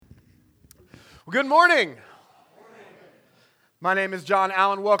Well, good morning. My name is John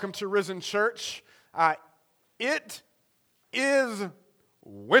Allen. Welcome to Risen Church. It is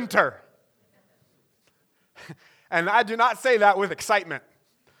winter. And I do not say that with excitement.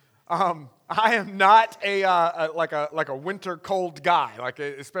 I am not like a winter cold guy,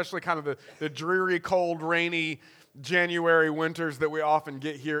 especially kind of the dreary, cold, rainy January winters that we often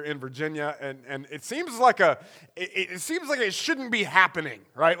get here in Virginia, and it seems like it shouldn't be happening,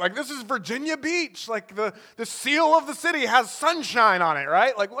 right? Like, this is Virginia Beach, like the seal of the city has sunshine on it,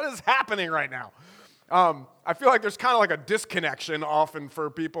 right? Like, what is happening right now? I feel like there's kind of like a disconnection often for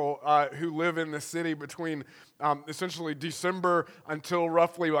people who live in the city between essentially December until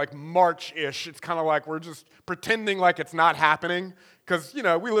roughly like March-ish. It's kind of like we're just pretending like it's not happening because, you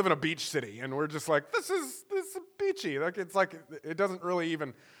know, we live in a beach city and we're just like, this is beachy. It doesn't really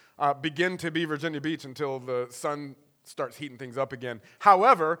even begin to be Virginia Beach until the sun starts heating things up again.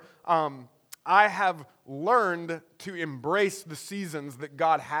 However, I have learned to embrace the seasons that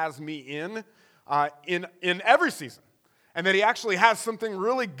God has me in every season, and that he actually has something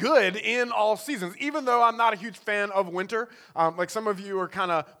really good in all seasons, even though I'm not a huge fan of winter. Like some of you are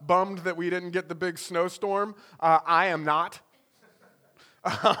kind of bummed that we didn't get the big snowstorm. I am not.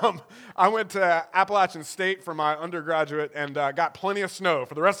 I went to Appalachian State for my undergraduate and got plenty of snow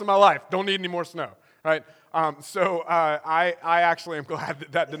for the rest of my life. Don't need any more snow, right? So I actually am glad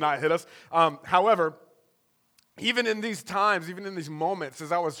that did not hit us. However, even in these times, even in these moments,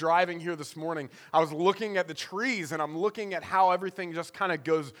 as I was driving here this morning, I was looking at the trees and I'm looking at how everything just kind of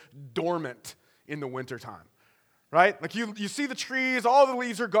goes dormant in the wintertime, right? Like you see the trees, all the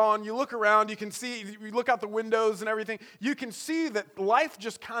leaves are gone, you look around, you look out the windows and everything, you can see that life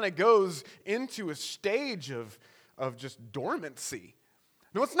just kind of goes into a stage of just dormancy.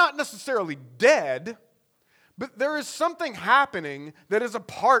 Now, it's not necessarily dead, but there is something happening that is a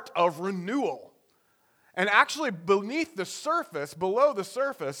part of renewal. And actually beneath the surface, below the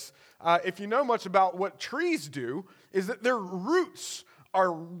surface, if you know much about what trees do, is that their roots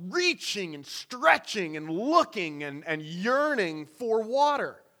are reaching and stretching and looking and yearning for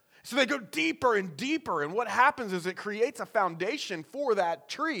water. So they go deeper and deeper, and what happens is it creates a foundation for that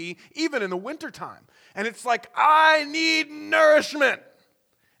tree, even in the wintertime. And it's like, I need nourishment.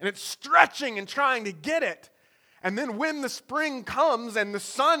 And it's stretching and trying to get it. And then when the spring comes and the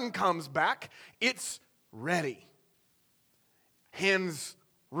sun comes back, it's ready. Hands,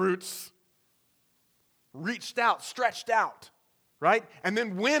 roots, reached out, stretched out, right? And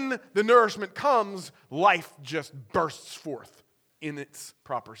then when the nourishment comes, life just bursts forth in its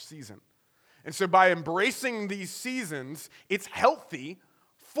proper season. And so by embracing these seasons, it's healthy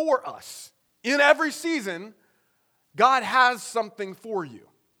for us. In every season, God has something for you.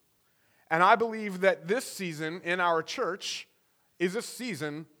 And I believe that this season in our church is a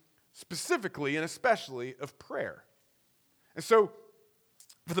season specifically and especially of prayer. And so,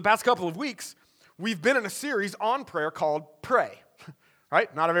 for the past couple of weeks, we've been in a series on prayer called Pray,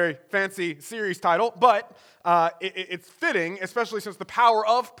 right? Not a very fancy series title, but it's fitting, especially since the power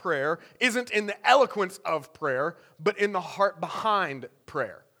of prayer isn't in the eloquence of prayer, but in the heart behind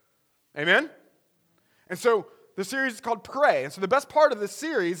prayer. Amen? And so, the series is called Pray. And so the best part of this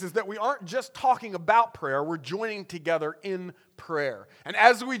series is that we aren't just talking about prayer, we're joining together in prayer. And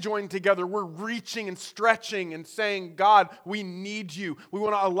as we join together, we're reaching and stretching and saying, God, we need you. We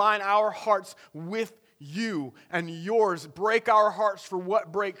want to align our hearts with you and yours. Break our hearts for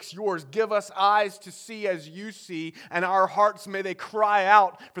what breaks yours. Give us eyes to see as you see, and our hearts, may they cry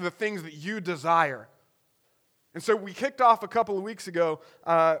out for the things that you desire. And so we kicked off a couple of weeks ago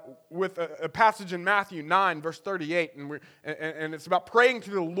with a passage in Matthew 9, verse 38, and it's about praying to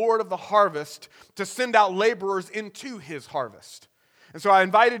the Lord of the harvest to send out laborers into his harvest. And so I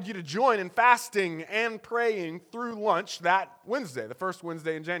invited you to join in fasting and praying through lunch that Wednesday, the first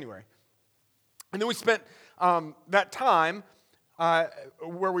Wednesday in January. And then we spent that time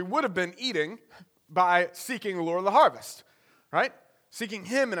where we would have been eating by seeking the Lord of the harvest, right? Seeking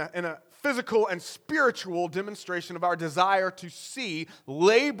him in a physical and spiritual demonstration of our desire to see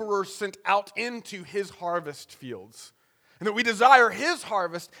laborers sent out into his harvest fields. And that we desire his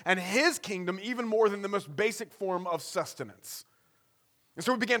harvest and his kingdom even more than the most basic form of sustenance. And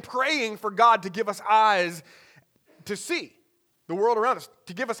so we began praying for God to give us eyes to see the world around us,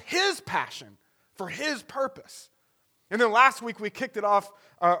 to give us his passion for his purpose. And then last week we kicked it off,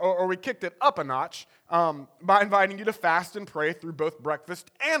 or we kicked it up a notch by inviting you to fast and pray through both breakfast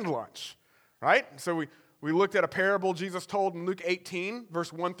and lunch, right? So we looked at a parable Jesus told in Luke 18,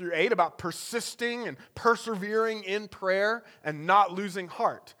 verse 1 through 8, about persisting and persevering in prayer and not losing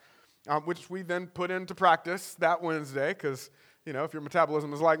heart, which we then put into practice that Wednesday because, if your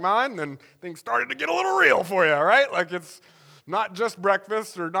metabolism is like mine, then things started to get a little real for you, right? Like it's not just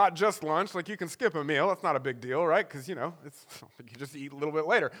breakfast or not just lunch. Like you can skip a meal. That's not a big deal, right? Because, you just eat a little bit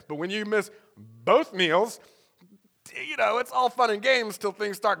later. But when you miss both meals, it's all fun and games till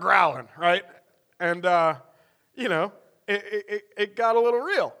things start growling, right? And, it got a little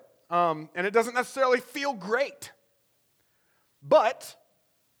real. And it doesn't necessarily feel great. But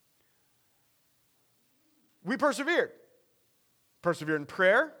we persevered. Persevered in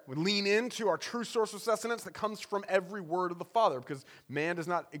prayer. We lean into our true source of sustenance that comes from every word of the Father, because man does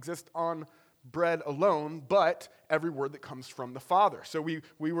not exist on bread alone, but every word that comes from the Father. So we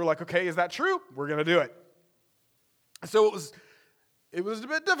were like, okay, is that true? We're going to do it. So it was a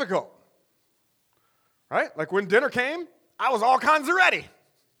bit difficult, right? Like when dinner came, I was all kinds of ready.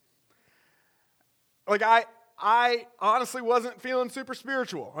 Like I honestly wasn't feeling super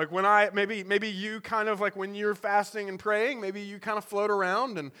spiritual. Like when maybe you kind of like when you're fasting and praying, maybe you kind of float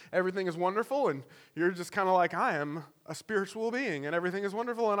around and everything is wonderful and you're just kind of like, I am a spiritual being and everything is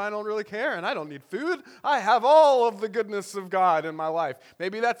wonderful and I don't really care and I don't need food. I have all of the goodness of God in my life.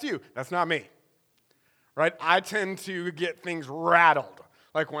 Maybe that's you. That's not me, right? I tend to get things rattled.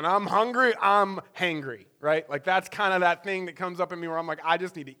 Like when I'm hungry, I'm hangry, right? Like that's kind of that thing that comes up in me where I'm like, I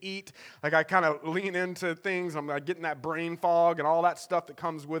just need to eat. Like I kind of lean into things. I'm like getting that brain fog and all that stuff that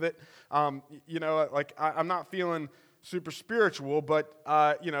comes with it. I'm not feeling super spiritual, but,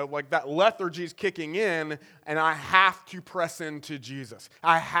 like that lethargy's kicking in and I have to press into Jesus.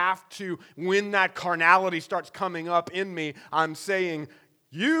 I have to, when that carnality starts coming up in me, I'm saying,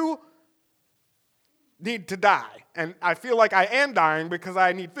 you need to die. And I feel like I am dying because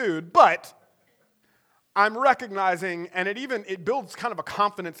I need food, but I'm recognizing, and it builds kind of a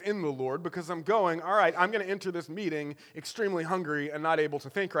confidence in the Lord because I'm going, all right, I'm going to enter this meeting extremely hungry and not able to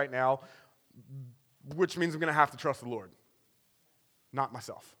think right now, which means I'm going to have to trust the Lord, not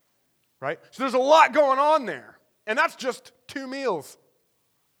myself, right? So there's a lot going on there, and that's just 2 meals.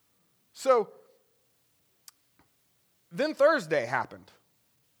 So then Thursday happened.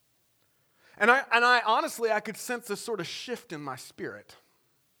 And I honestly, I could sense this sort of shift in my spirit.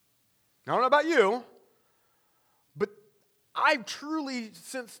 I don't know about you, but I truly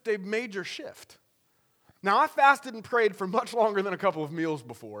sensed a major shift. Now, I fasted and prayed for much longer than a couple of meals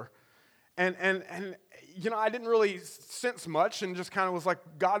before. And I didn't really sense much and just kind of was like,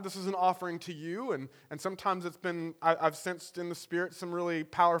 God, this is an offering to you. And sometimes I've sensed in the spirit some really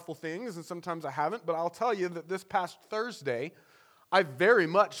powerful things, and sometimes I haven't. But I'll tell you that this past Thursday, I very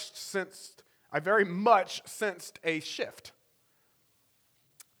much sensed a shift.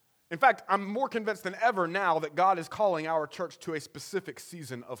 In fact, I'm more convinced than ever now that God is calling our church to a specific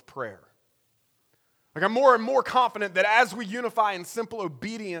season of prayer. Like I'm more and more confident that as we unify in simple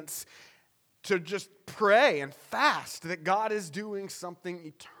obedience to just pray and fast, that God is doing something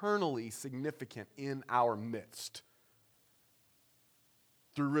eternally significant in our midst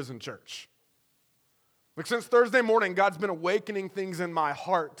through Risen Church. Like since Thursday morning, God's been awakening things in my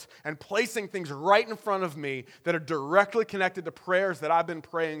heart and placing things right in front of me that are directly connected to prayers that I've been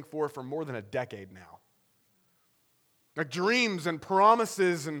praying for more than a decade now. Like dreams and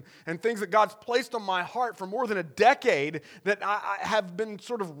promises and things that God's placed on my heart for more than a decade that I have been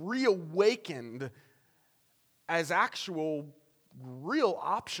sort of reawakened as actual real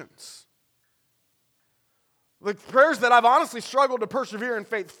options. The prayers that I've honestly struggled to persevere in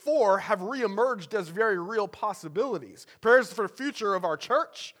faith for have reemerged as very real possibilities. Prayers for the future of our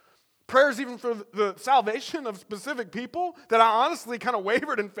church, prayers even for the salvation of specific people that I honestly kind of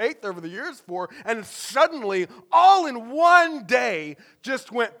wavered in faith over the years for, and suddenly, all in one day,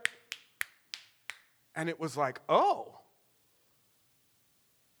 just went, and it was like, oh,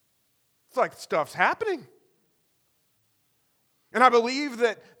 it's like stuff's happening. And I believe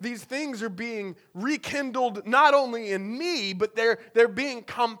that these things are being rekindled not only in me, but they're being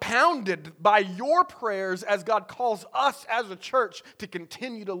compounded by your prayers as God calls us as a church to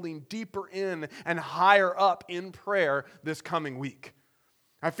continue to lean deeper in and higher up in prayer this coming week.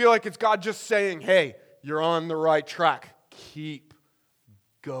 I feel like it's God just saying, hey, you're on the right track. Keep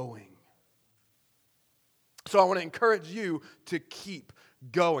going. So I want to encourage you to keep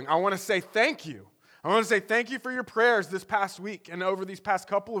going. I want to say thank you. I want to say thank you for your prayers this past week and over these past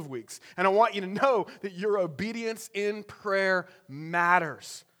couple of weeks. And I want you to know that your obedience in prayer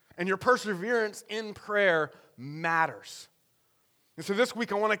matters. And your perseverance in prayer matters. And so this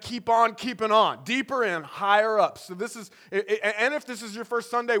week I want to keep on keeping on, deeper in, higher up. So this is, and if this is your first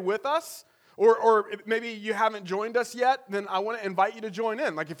Sunday with us, Or maybe you haven't joined us yet, then I want to invite you to join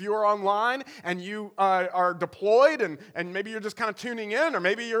in. Like if you are online and you are deployed and maybe you're just kind of tuning in, or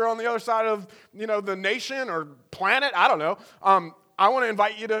maybe you're on the other side of, the nation or planet, I don't know. I want to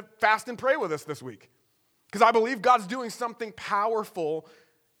invite you to fast and pray with us this week. Because I believe God's doing something powerful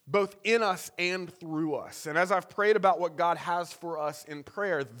both in us and through us. And as I've prayed about what God has for us in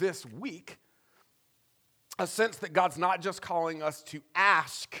prayer this week, a sense that God's not just calling us to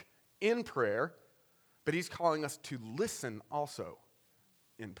ask in prayer, but he's calling us to listen also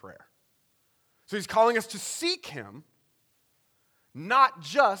in prayer. So he's calling us to seek him, not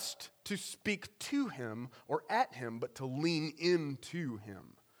just to speak to him or at him, but to lean into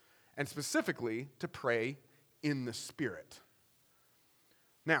him, and specifically to pray in the Spirit.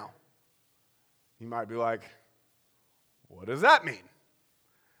 Now, you might be like, what does that mean?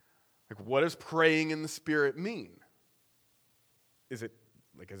 Like, what does praying in the Spirit mean? Is it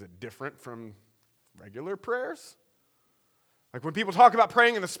different from regular prayers? Like when people talk about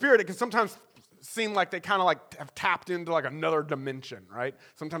praying in the Spirit, it can sometimes seem like they kind of like have tapped into like another dimension, right?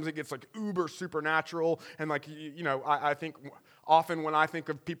 Sometimes it gets like uber supernatural, and like, I think often when I think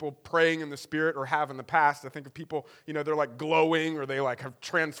of people praying in the Spirit, or have in the past, I think of people, they're like glowing, or they like have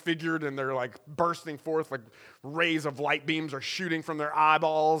transfigured and they're like bursting forth, like rays of light beams are shooting from their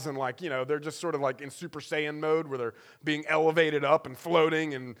eyeballs, and like, they're just sort of like in Super Saiyan mode where they're being elevated up and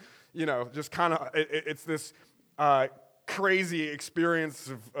floating, and, just kind of, it's this crazy experience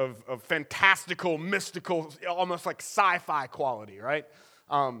of fantastical, mystical, almost like sci-fi quality, right?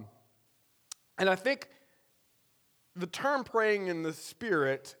 And I think the term praying in the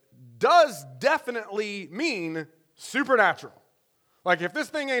Spirit does definitely mean supernatural. Like if this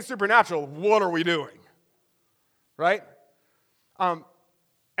thing ain't supernatural, what are we doing? Right? And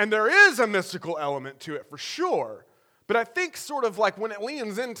there is a mystical element to it for sure. But I think sort of like when it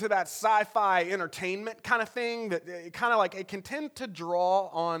leans into that sci-fi entertainment kind of thing, that it kind of like it can tend to draw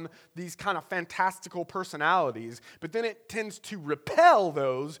on these kind of fantastical personalities, but then it tends to repel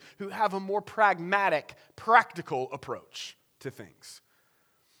those who have a more pragmatic, practical approach to things.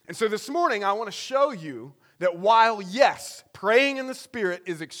 And so this morning I want to show you that while, yes, praying in the Spirit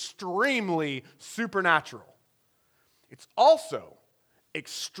is extremely supernatural, it's also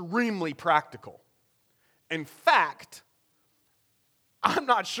extremely practical. In fact, I'm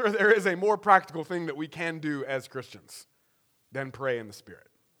not sure there is a more practical thing that we can do as Christians than pray in the Spirit.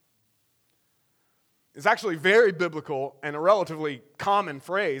 It's actually very biblical and a relatively common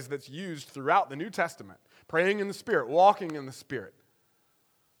phrase that's used throughout the New Testament. Praying in the Spirit, walking in the Spirit,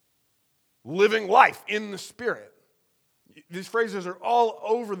 living life in the Spirit. These phrases are all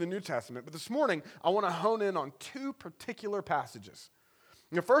over the New Testament, but this morning I want to hone in on two particular passages.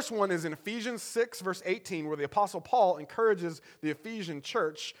 The first one is in Ephesians 6, verse 18, where the Apostle Paul encourages the Ephesian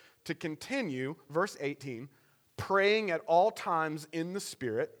church to continue, verse 18, praying at all times in the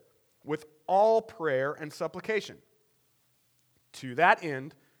Spirit with all prayer and supplication. To that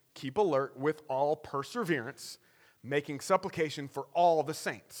end, keep alert with all perseverance, making supplication for all the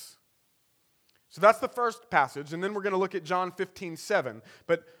saints. So that's the first passage, and then we're going to look at John 15:7.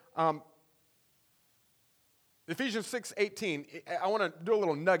 But Ephesians 6:18, I want to do a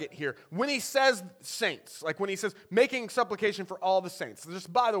little nugget here. When he says saints, like when he says making supplication for all the saints,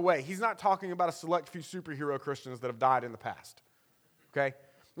 just by the way, he's not talking about a select few superhero Christians that have died in the past. Okay?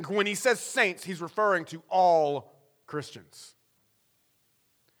 When he says saints, he's referring to all Christians.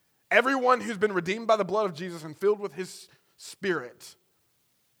 Everyone who's been redeemed by the blood of Jesus and filled with his Spirit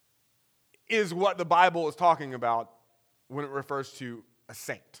is what the Bible is talking about when it refers to a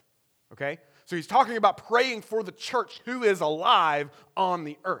saint. Okay? So he's talking about praying for the church who is alive on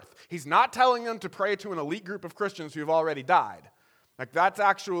the earth. He's not telling them to pray to an elite group of Christians who have already died. Like that's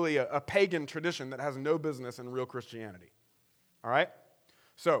actually a pagan tradition that has no business in real Christianity. All right?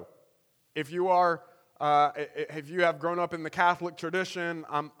 So if you have grown up in the Catholic tradition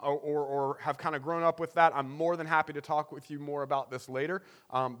or have kind of grown up with that, I'm more than happy to talk with you more about this later.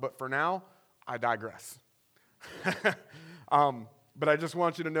 But for now, I digress. But I just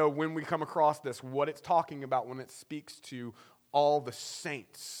want you to know when we come across this, what it's talking about when it speaks to all the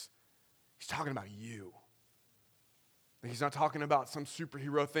saints. He's talking about you. He's not talking about some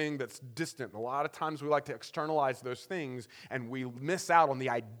superhero thing that's distant. A lot of times we like to externalize those things and we miss out on the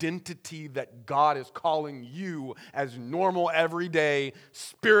identity that God is calling you as normal, everyday,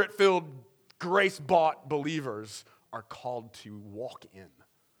 Spirit-filled, grace-bought believers are called to walk in,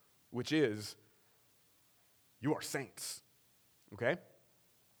 which is you are saints. Okay?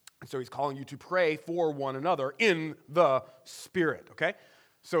 And so he's calling you to pray for one another in the Spirit. Okay?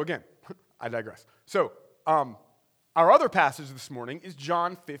 So again, I digress. So, Our other passage this morning is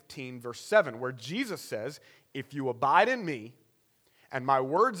John 15, verse 7, where Jesus says, "If you abide in me and my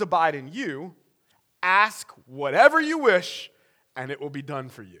words abide in you, ask whatever you wish and it will be done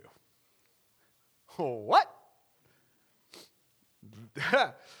for you." What?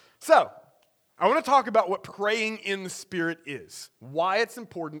 So, I want to talk about what praying in the Spirit is, why it's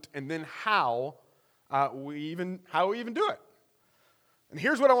important, and then how we even do it. And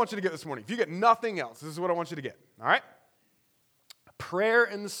here's what I want you to get this morning. If you get nothing else, this is what I want you to get, all right? Prayer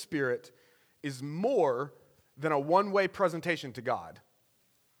in the Spirit is more than a one-way presentation to God.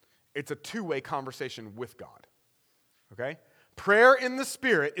 It's a two-way conversation with God, okay? Prayer in the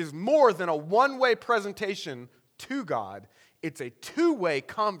Spirit is more than a one-way presentation to God. It's a two-way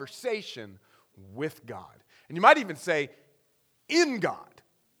conversation with God. And you might even say, in God.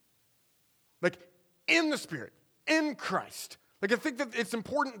 Like, in the Spirit, in Christ. Like, I think that it's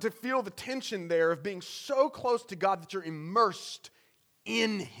important to feel the tension there of being so close to God that you're immersed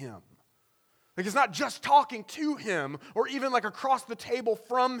in Him. Like, it's not just talking to Him or even like across the table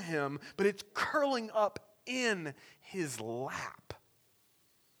from Him, but it's curling up in His lap.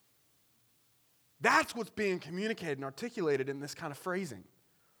 That's what's being communicated and articulated in this kind of phrasing.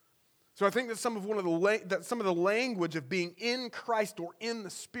 So I think that some of the language of being in Christ or in the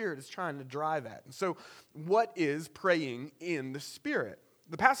Spirit is trying to drive at. And so, what is praying in the Spirit?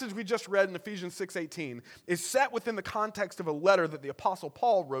 The passage we just read in Ephesians 6:18 is set within the context of a letter that the Apostle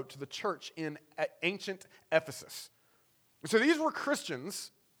Paul wrote to the church in ancient Ephesus. So these were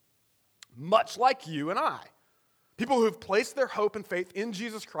Christians, much like you and I. People who have placed their hope and faith in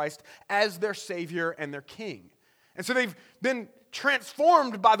Jesus Christ as their Savior and their King. And so they've been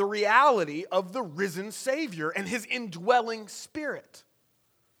transformed by the reality of the risen Savior and His indwelling Spirit.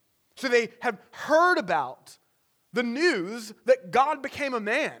 So they have heard about the news that God became a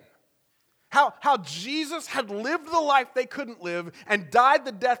man. How Jesus had lived the life they couldn't live and died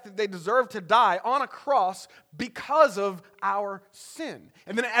the death that they deserved to die on a cross because of our sin.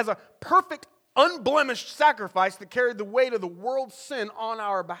 And then as a perfect, unblemished sacrifice that carried the weight of the world's sin on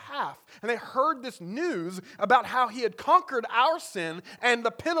our behalf. And they heard this news about how He had conquered our sin and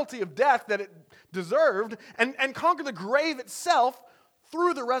the penalty of death that it deserved and conquered the grave itself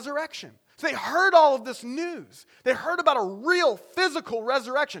through the resurrection. So they heard all of this news. They heard about a real physical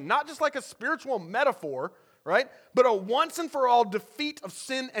resurrection, not just like a spiritual metaphor, right? But a once and for all defeat of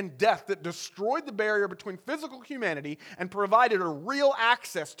sin and death that destroyed the barrier between physical humanity and provided a real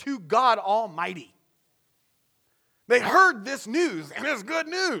access to God Almighty. They heard this news, and it's good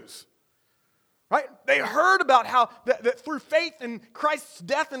news, right? They heard about how that through faith in Christ's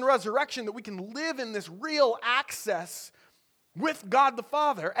death and resurrection that we can live in this real access with God the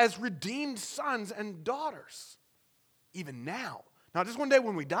Father as redeemed sons and daughters, even now. Not just one day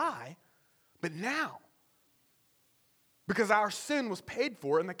when we die, but now. Because our sin was paid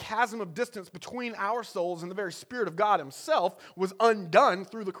for and the chasm of distance between our souls and the very Spirit of God Himself was undone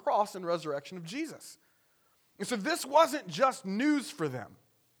through the cross and resurrection of Jesus. And so this wasn't just news for them.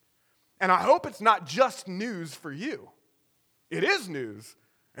 And I hope it's not just news for you. It is news,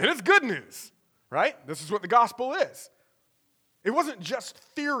 and it's good news, right? This is what the gospel is. It wasn't just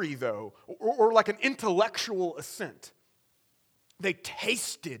theory, though, or like an intellectual assent. They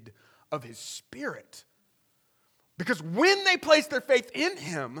tasted of His Spirit. Because when they placed their faith in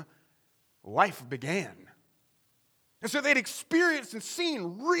Him, life began. And so they'd experienced and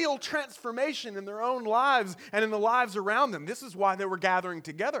seen real transformation in their own lives and in the lives around them. This is why they were gathering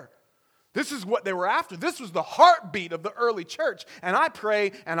together. This is what they were after. This was the heartbeat of the early church. And I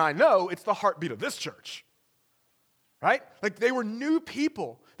pray and I know it's the heartbeat of this church. Right? Like they were new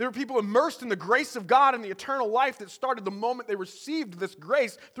people. They were people immersed in the grace of God and the eternal life that started the moment they received this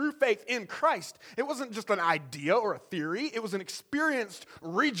grace through faith in Christ. It wasn't just an idea or a theory. It was an experienced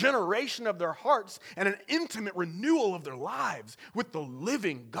regeneration of their hearts and an intimate renewal of their lives with the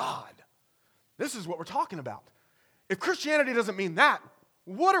living God. This is what we're talking about. If Christianity doesn't mean that,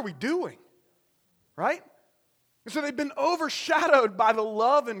 what are we doing? Right? And so they've been overshadowed by the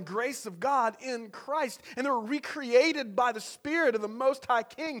love and grace of God in Christ. And they were recreated by the Spirit of the Most High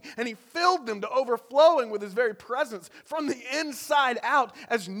King. And He filled them to overflowing with His very presence from the inside out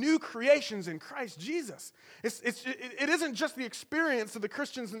as new creations in Christ Jesus. It isn't just the experience of the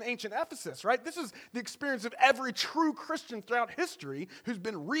Christians in ancient Ephesus, right? This is the experience of every true Christian throughout history who's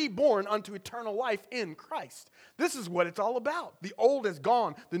been reborn unto eternal life in Christ. This is what it's all about. The old is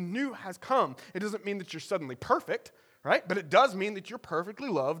gone. The new has come. It doesn't mean that you're suddenly perfect, right? But it does mean that you're perfectly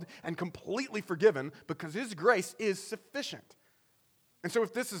loved and completely forgiven because His grace is sufficient. And so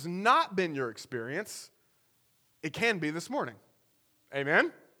if this has not been your experience, it can be this morning.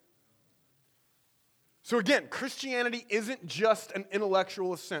 Amen? So again, Christianity isn't just an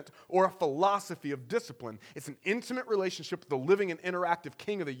intellectual assent or a philosophy of discipline. It's an intimate relationship with the living and interactive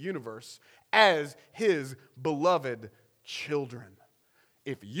King of the universe as his beloved children.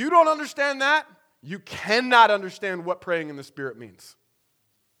 If you don't understand that, you cannot understand what praying in the Spirit means.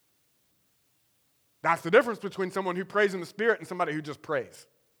 That's the difference between someone who prays in the Spirit and somebody who just prays.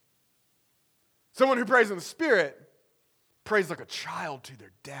 Someone who prays in the Spirit prays like a child to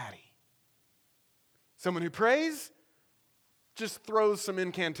their daddy. Someone who prays just throws some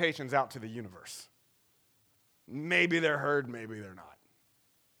incantations out to the universe. Maybe they're heard, maybe they're not.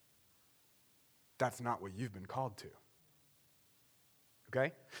 That's not what you've been called to.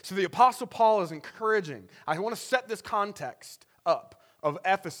 Okay? So the Apostle Paul is encouraging. I want to set this context up of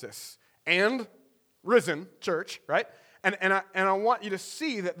Ephesus and risen church, right? And I want you to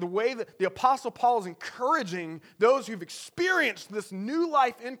see that the way that the Apostle Paul is encouraging those who've experienced this new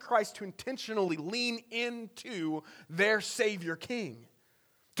life in Christ to intentionally lean into their Savior King,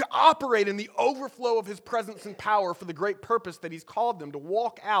 to operate in the overflow of his presence and power for the great purpose that he's called them to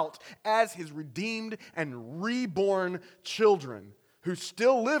walk out as his redeemed and reborn children who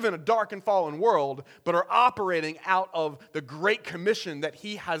still live in a dark and fallen world, but are operating out of the great commission that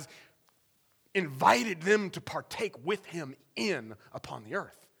he has invited them to partake with him in upon the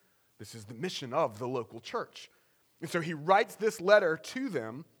earth. This is the mission of the local church. And so he writes this letter to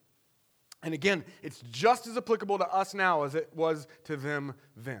them. And again, it's just as applicable to us now as it was to them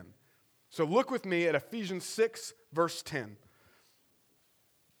then. So look with me at Ephesians 6, verse 10. I'm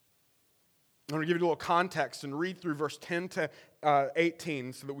going to give you a little context and read through verse 10 to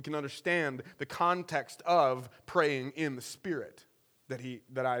 18 so that we can understand the context of praying in the Spirit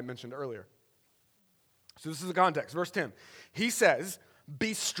that I mentioned earlier. So this is the context. Verse 10. He says,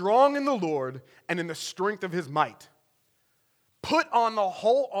 "Be strong in the Lord and in the strength of his might. Put on the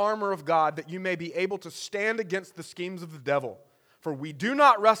whole armor of God that you may be able to stand against the schemes of the devil. For we do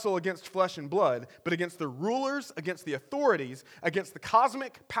not wrestle against flesh and blood, but against the rulers, against the authorities, against the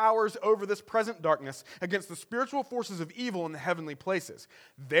cosmic powers over this present darkness, against the spiritual forces of evil in the heavenly places.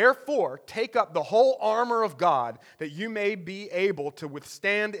 Therefore, take up the whole armor of God, that you may be able to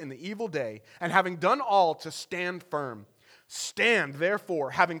withstand in the evil day, and having done all, to stand firm. Stand,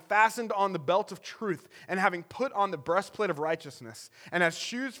 therefore, having fastened on the belt of truth, and having put on the breastplate of righteousness, and as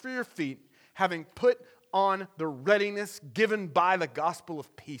shoes for your feet, having put on the readiness given by the gospel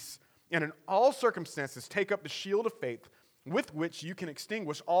of peace. And in all circumstances, take up the shield of faith, with which you can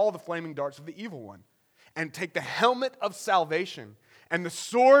extinguish all the flaming darts of the evil one. And take the helmet of salvation, and the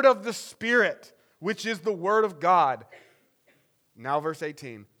sword of the Spirit, which is the word of God." Now verse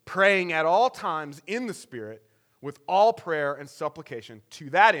 18. "Praying at all times in the Spirit, with all prayer and supplication. To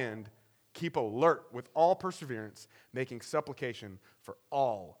that end, keep alert with all perseverance, making supplication for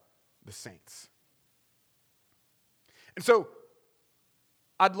all the saints." And so,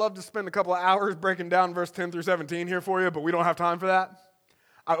 I'd love to spend a couple of hours breaking down verse 10 through 17 here for you, but we don't have time for that.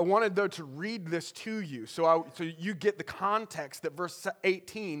 I wanted, though, to read this to you so you get the context that verse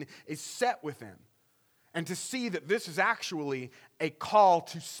 18 is set within, and to see that this is actually a call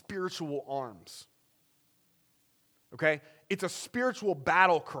to spiritual arms. Okay? It's a spiritual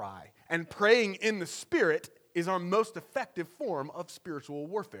battle cry, and praying in the Spirit is our most effective form of spiritual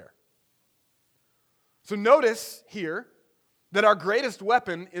warfare. So notice here that our greatest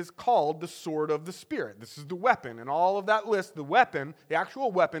weapon is called the sword of the Spirit. This is the weapon. And all of that list, the weapon, the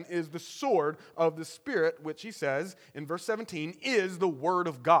actual weapon, is the sword of the Spirit, which he says in verse 17 is the Word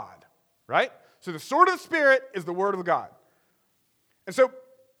of God. Right? So the sword of the Spirit is the Word of God. And so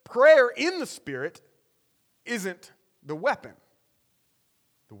prayer in the Spirit isn't the weapon.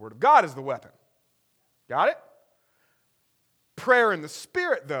 The Word of God is the weapon. Got it? Prayer in the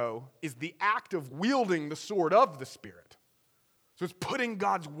Spirit, though, is the act of wielding the sword of the Spirit. So it's putting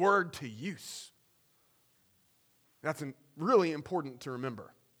God's word to use. That's really important to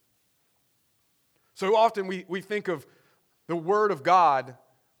remember. So often we think of the word of God,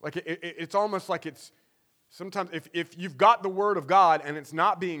 like it's almost like it's, sometimes if you've got the word of God and it's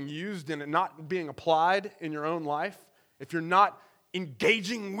not being used and it not being applied in your own life, if you're not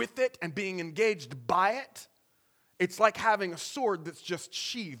engaging with it and being engaged by it, it's like having a sword that's just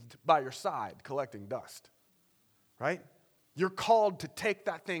sheathed by your side, collecting dust, right? You're called to take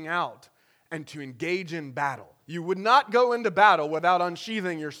that thing out and to engage in battle. You would not go into battle without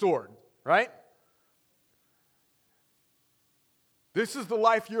unsheathing your sword, right? This is the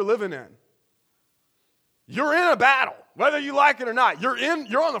life you're living in. You're in a battle, whether you like it or not.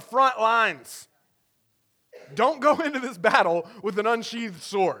 You're on the front lines. Don't go into this battle with an unsheathed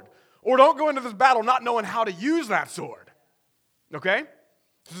sword. Or don't go into this battle not knowing how to use that sword. Okay?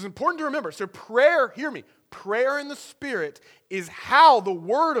 This is important to remember. So prayer, hear me, prayer in the Spirit is how the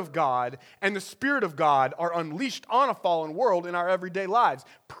Word of God and the Spirit of God are unleashed on a fallen world in our everyday lives.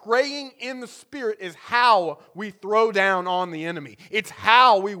 Praying in the Spirit is how we throw down on the enemy. It's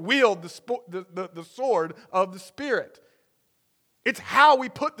how we wield the sword of the Spirit. It's how we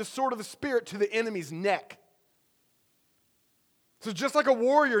put the sword of the Spirit to the enemy's neck. So just like a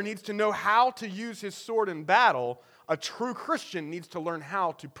warrior needs to know how to use his sword in battle, a true Christian needs to learn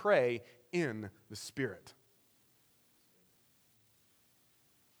how to pray in the Spirit.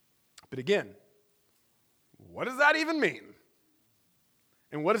 But again, what does that even mean?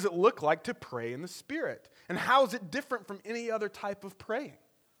 And what does it look like to pray in the Spirit? And how is it different from any other type of praying?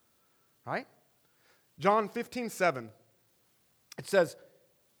 Right? John 15:7, it says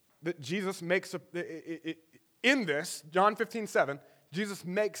that Jesus makes in this, John 15:7, Jesus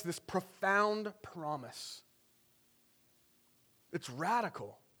makes this profound promise. It's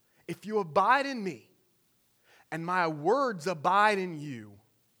radical. If you abide in me and my words abide in you,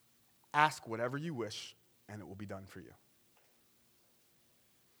 ask whatever you wish and it will be done for you.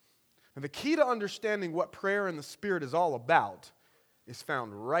 And the key to understanding what prayer in the Spirit is all about is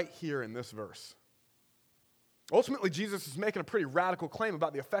found right here in this verse. Ultimately, Jesus is making a pretty radical claim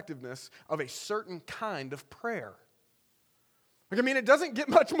about the effectiveness of a certain kind of prayer. It doesn't get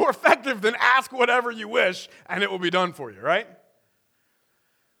much more effective than ask whatever you wish and it will be done for you, right?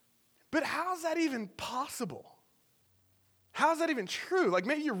 But how's that even possible? How's that even true?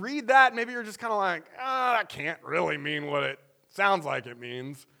 Maybe you read that, maybe you're just kind of like, that can't really mean what it sounds like it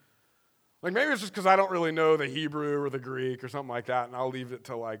means. Maybe it's just because I don't really know the Hebrew or the Greek or something like that, and I'll leave it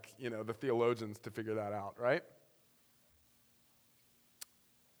to the theologians to figure that out, right?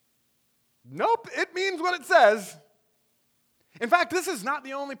 Nope, it means what it says. In fact, this is not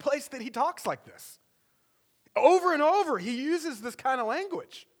the only place that he talks like this. Over and over, he uses this kind of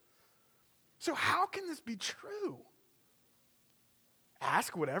language. So how can this be true?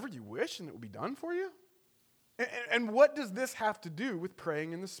 Ask whatever you wish and it will be done for you? And what does this have to do with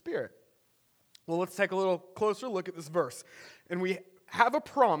praying in the Spirit? Well, let's take a little closer look at this verse. And we have a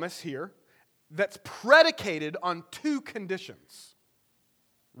promise here that's predicated on two conditions.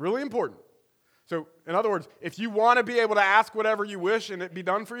 Really important. So, in other words, if you want to be able to ask whatever you wish and it be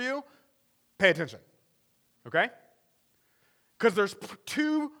done for you, pay attention. Okay? Because there's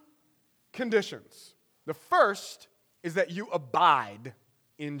two conditions. The first is that you abide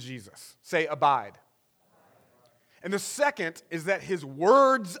in Jesus. Say abide. And the second is that his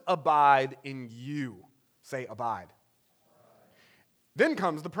words abide in you. Say abide. Then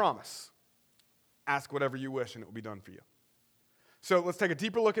comes the promise. Ask whatever you wish and it will be done for you. So let's take a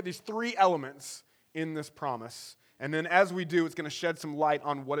deeper look at these three elements in this promise. And then as we do, it's going to shed some light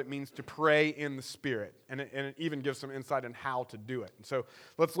on what it means to pray in the Spirit. And it even gives some insight on how to do it. And so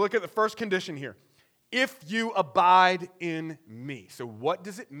let's look at the first condition here. If you abide in me. So what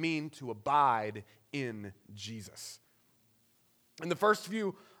does it mean to abide in Jesus? In the first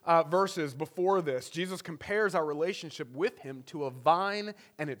few verses before this, Jesus compares our relationship with him to a vine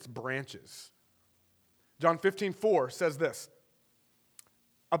and its branches. John 15:4 says this,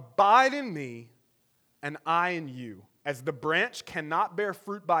 abide in me and I in you. As the branch cannot bear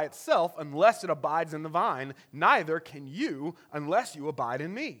fruit by itself unless it abides in the vine, neither can you unless you abide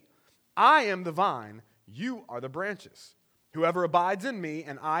in me. I am the vine, you are the branches. Whoever abides in me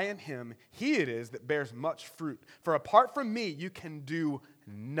and I in him, he it is that bears much fruit. For apart from me, you can do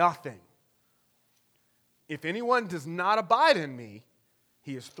nothing. If anyone does not abide in me,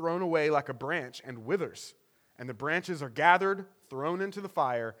 he is thrown away like a branch and withers. And the branches are gathered, thrown into the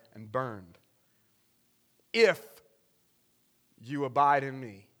fire, and burned. If you abide in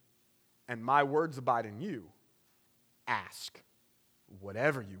me and my words abide in you, ask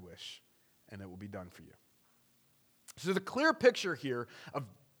whatever you wish, and it will be done for you. So there's a clear picture here of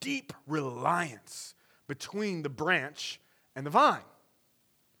deep reliance between the branch and the vine.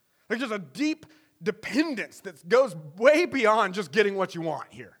 There's a deep dependence that goes way beyond just getting what you want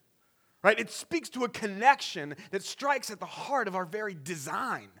here. Right? It speaks to a connection that strikes at the heart of our very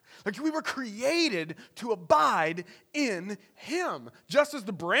design. We were created to abide in him. Just as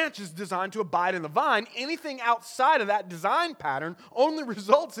the branch is designed to abide in the vine, anything outside of that design pattern only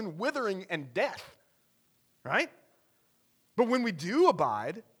results in withering and death. Right? But when we do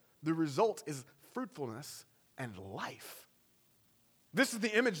abide, the result is fruitfulness and life. This is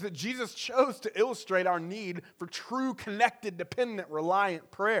the image that Jesus chose to illustrate our need for true, connected, dependent,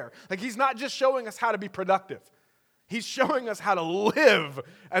 reliant prayer. He's not just showing us how to be productive. He's showing us how to live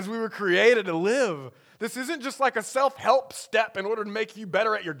as we were created to live. This isn't just like a self-help step in order to make you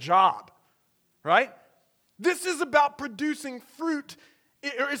better at your job, right? This is about producing fruit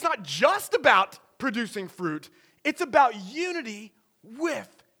it's not just about producing fruit, it's about unity with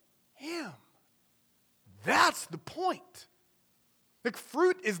him. That's the point. Like,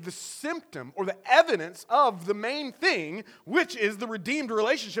 fruit is the symptom or the evidence of the main thing, which is the redeemed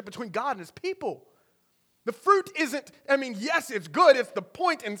relationship between God and his people. The fruit isn't, yes, it's good, it's the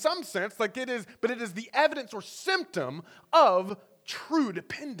point in some sense, like it is, but it is the evidence or symptom of true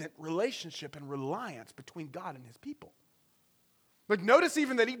dependent relationship and reliance between God and his people. Like, notice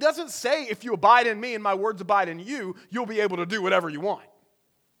even that he doesn't say, if you abide in me and my words abide in you, you'll be able to do whatever you want.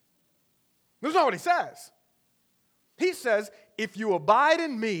 That's not what he says. He says, if you abide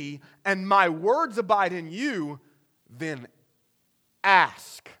in me and my words abide in you, then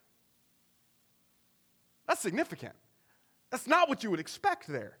ask. That's significant. That's not what you would expect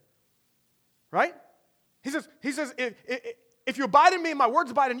there, right? He says, if you abide in me and my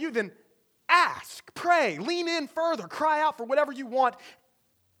words abide in you, then ask, pray, lean in further, cry out for whatever you want,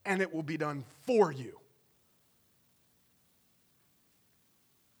 and it will be done for you.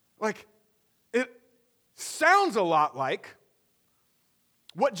 Like, it sounds a lot like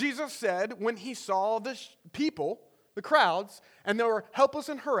what Jesus said when he saw the people, the crowds, and they were helpless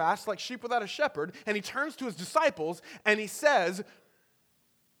and harassed like sheep without a shepherd, and he turns to his disciples and he says,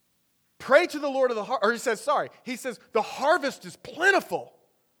 pray to the Lord of the harvest, he says, the harvest is plentiful,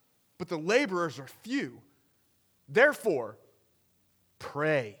 but the laborers are few. Therefore,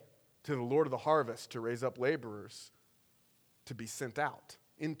 pray to the Lord of the harvest to raise up laborers to be sent out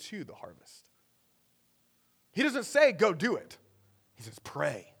into the harvest. He doesn't say, go do it. He says,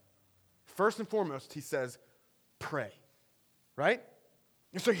 pray. First and foremost, he says, pray. Right?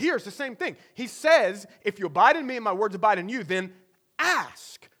 And so here's the same thing. He says, if you abide in me and my words abide in you, then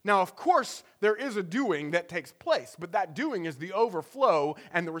ask. Now, of course, there is a doing that takes place, but that doing is the overflow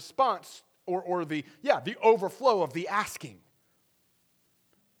and the response, or the overflow of the asking.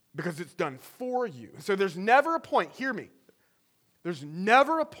 Because it's done for you. So there's never a point, hear me, there's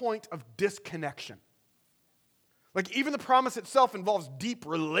never a point of disconnection. Like, even the promise itself involves deep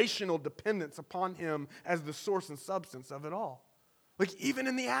relational dependence upon him as the source and substance of it all. Like, even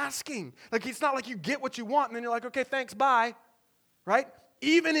in the asking. Like, it's not like you get what you want and then you're like, okay, thanks, bye. Right?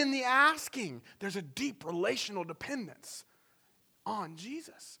 Even in the asking, there's a deep relational dependence on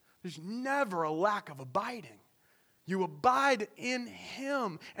Jesus. There's never a lack of abiding. You abide in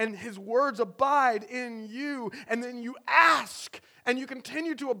him, and his words abide in you, and then you ask, and you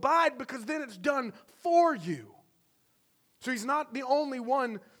continue to abide because then it's done for you. So he's not the only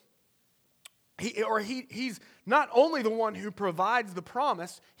one, he's not only the one who provides the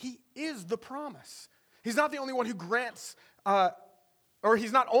promise, he is the promise. He's not the only one who grants,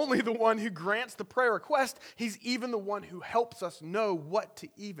 he's not only the one who grants the prayer request, he's even the one who helps us know what to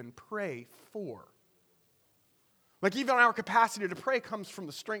even pray for. Like, even our capacity to pray comes from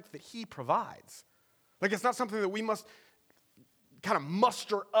the strength that he provides. Like, it's not something that we must kind of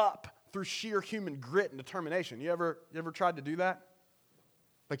muster up through sheer human grit and determination. You ever tried to do that?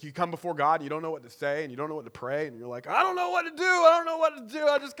 Like, you come before God and you don't know what to say and you don't know what to pray and you're like, I don't know what to do.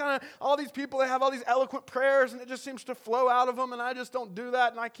 I just kind of, all these people, they have all these eloquent prayers and it just seems to flow out of them and I just don't do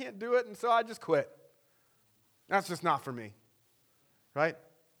that and I can't do it and so I just quit. That's just not for me, right?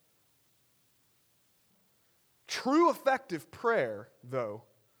 True effective prayer, though,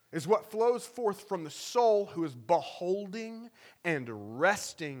 is what flows forth from the soul who is beholding and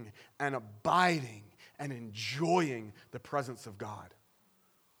resting and abiding and enjoying the presence of God.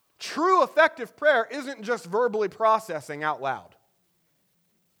 True effective prayer isn't just verbally processing out loud.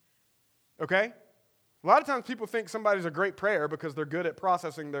 Okay? A lot of times people think somebody's a great prayer because they're good at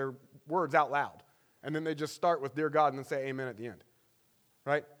processing their words out loud. And then they just start with dear God and then say amen at the end.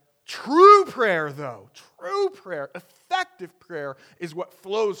 Right? True prayer, though, effective prayer is what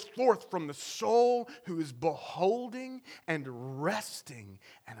flows forth from the soul who is beholding and resting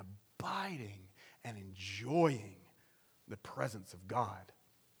and abiding and enjoying the presence of God.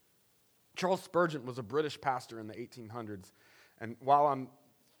 Charles Spurgeon was a British pastor in the 1800s, and while I'm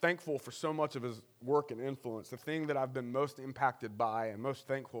thankful for so much of his work and influence, the thing that I've been most impacted by and most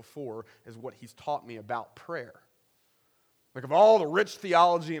thankful for is what he's taught me about prayer. Like, of all the rich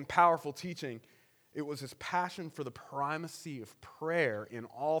theology and powerful teaching, it was his passion for the primacy of prayer in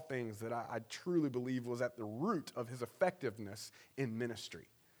all things that I truly believe was at the root of his effectiveness in ministry.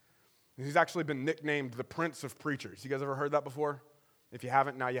 And he's actually been nicknamed the Prince of Preachers. You guys ever heard that before? If you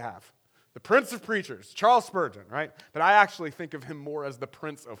haven't, now you have. The Prince of Preachers, Charles Spurgeon, right? But I actually think of him more as the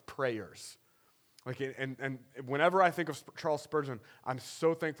Prince of Prayers. Like, and whenever I think of Charles Spurgeon, I'm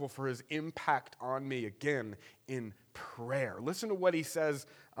so thankful for his impact on me, again, in prayer. Listen to what he says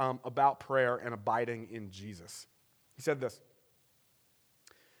about prayer and abiding in Jesus. He said this: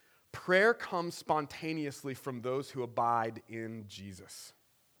 Prayer comes spontaneously from those who abide in Jesus.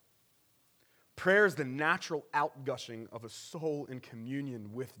 Prayer is the natural outgushing of a soul in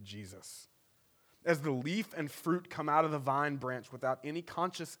communion with Jesus. As the leaf and fruit come out of the vine branch without any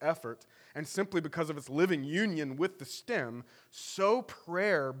conscious effort and simply because of its living union with the stem, so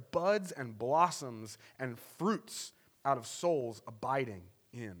prayer buds and blossoms and fruits out of souls abiding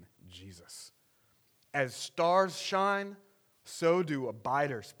in Jesus. As stars shine, so do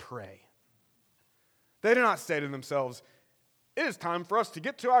abiders pray. They do not say to themselves, "It is time for us to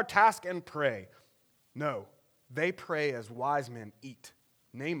get to our task and pray." No, they pray as wise men eat,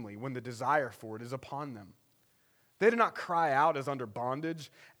 namely, when the desire for it is upon them. They do not cry out as under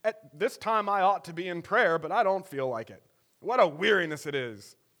bondage, "At this time I ought to be in prayer, but I don't feel like it. What a weariness it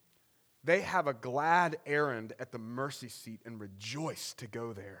is." They have a glad errand at the mercy seat and rejoice to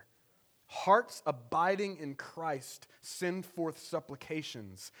go there. Hearts abiding in Christ send forth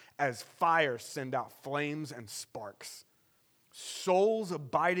supplications as fires send out flames and sparks. Souls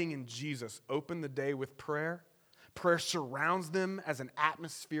abiding in Jesus open the day with prayer. Prayer surrounds them as an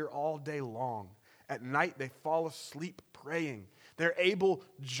atmosphere all day long. At night they fall asleep praying. They're able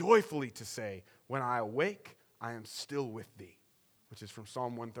joyfully to say, "When I awake, I am still with thee," which is from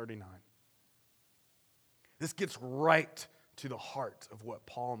Psalm 139. This gets right to the heart of what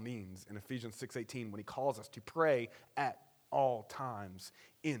Paul means in Ephesians 6:18 when he calls us to pray at all times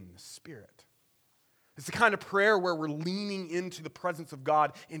in the Spirit. It's the kind of prayer where we're leaning into the presence of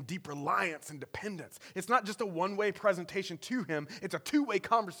God in deep reliance and dependence. It's not just a one-way presentation to Him, it's a two-way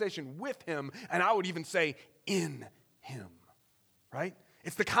conversation with Him, and I would even say in Him, right?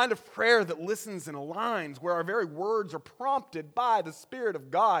 It's the kind of prayer that listens and aligns, where our very words are prompted by the Spirit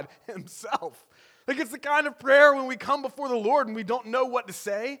of God Himself. Like, it's the kind of prayer when we come before the Lord and we don't know what to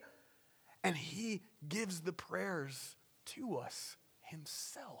say, and He gives the prayers to us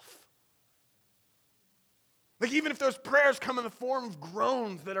Himself. Like, even if those prayers come in the form of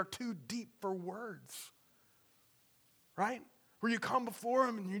groans that are too deep for words, right? Where you come before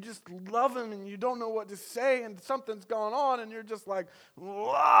Him and you just love Him and you don't know what to say and something's going on and you're just like,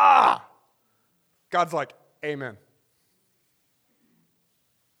 "Ah!" God's like, "Amen."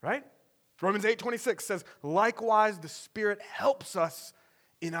 Right? Romans 8:26 says, "Likewise the Spirit helps us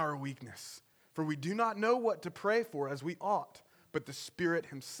in our weakness, for we do not know what to pray for as we ought, but the Spirit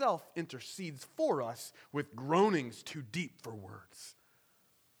Himself intercedes for us with groanings too deep for words."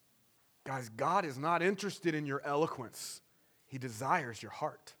 Guys, God is not interested in your eloquence. He desires your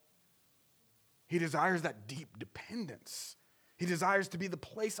heart. He desires that deep dependence. He desires to be the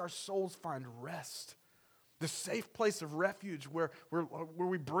place our souls find rest, the safe place of refuge where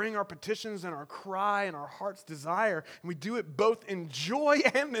we bring our petitions and our cry and our heart's desire, and we do it both in joy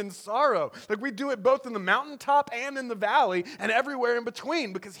and in sorrow. Like, we do it both in the mountaintop and in the valley and everywhere in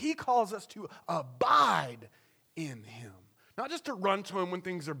between, because He calls us to abide in Him. Not just to run to Him when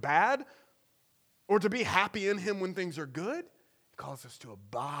things are bad or to be happy in Him when things are good. He calls us to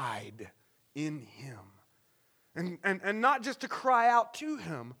abide in Him. And not just to cry out to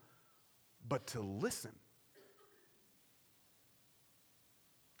Him, but to listen.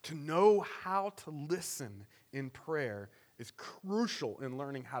 To know how to listen in prayer is crucial in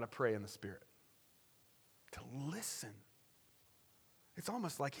learning how to pray in the Spirit. To listen. It's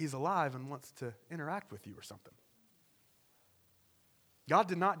almost like He's alive and wants to interact with you or something. God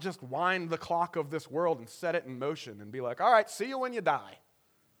did not just wind the clock of this world and set it in motion and be like, "All right, see you when you die."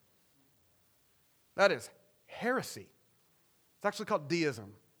 That is heresy. It's actually called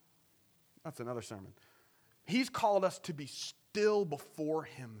deism. That's another sermon. He's called us to be still before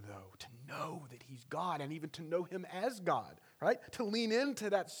Him, though, to know that He's God and even to know Him as God, right? To lean into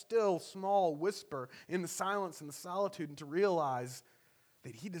that still small whisper in the silence and the solitude and to realize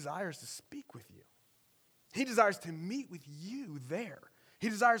that He desires to speak with you. He desires to meet with you there. He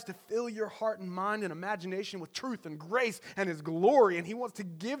desires to fill your heart and mind and imagination with truth and grace and His glory, and He wants to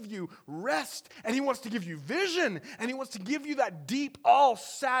give you rest, and He wants to give you vision, and He wants to give you that deep,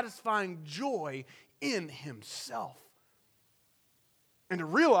 all-satisfying joy in Himself. And to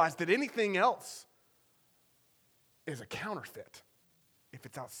realize that anything else is a counterfeit if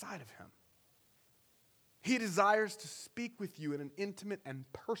it's outside of Him. He desires to speak with you in an intimate and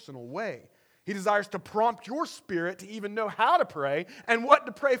personal way. He desires to prompt your spirit to even know how to pray and what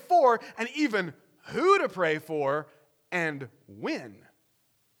to pray for and even who to pray for and when.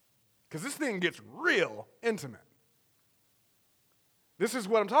 Because this thing gets real intimate. This is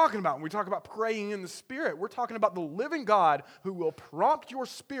what I'm talking about when we talk about praying in the Spirit. We're talking about the living God who will prompt your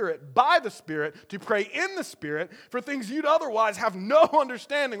spirit by the Spirit to pray in the Spirit for things you'd otherwise have no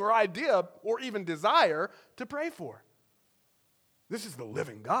understanding or idea or even desire to pray for. This is the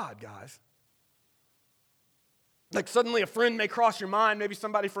living God, guys. Like suddenly a friend may cross your mind, maybe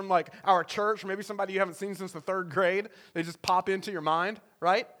somebody from like our church, maybe somebody you haven't seen since the 3rd grade. They just pop into your mind,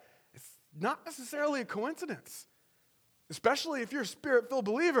 right? It's not necessarily a coincidence, especially if you're a Spirit-filled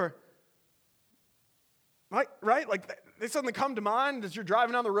believer. Right? Like they suddenly come to mind as you're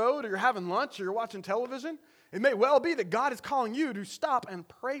driving down the road or you're having lunch or you're watching television. It may well be that God is calling you to stop and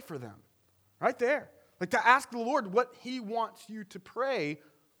pray for them. Right there. Like to ask the Lord what He wants you to pray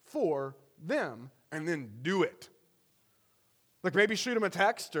for them and then do it. Like maybe shoot them a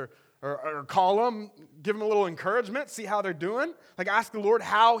text or call them, give them a little encouragement, see how they're doing. Like ask the Lord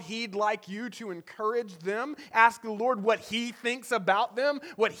how He'd like you to encourage them. Ask the Lord what He thinks about them,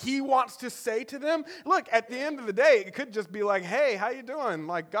 what He wants to say to them. Look, at the end of the day, it could just be like, hey, how you doing?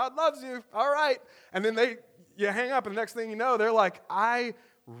 Like, God loves you. All right. And then you hang up, and the next thing you know, they're like, I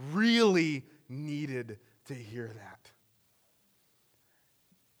really needed to hear that.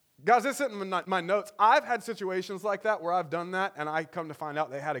 Guys, this isn't in my notes. I've had situations like that where I've done that, and I come to find out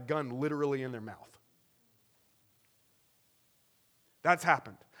they had a gun literally in their mouth. That's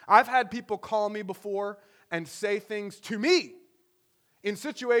happened. I've had people call me before and say things to me in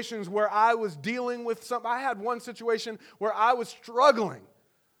situations where I was dealing with something. I had one situation where I was struggling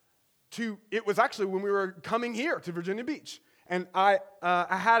it was actually when we were coming here to Virginia Beach, and I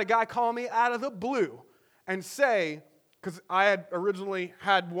had a guy call me out of the blue and say, because I had originally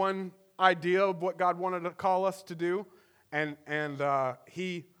had one idea of what God wanted to call us to do, and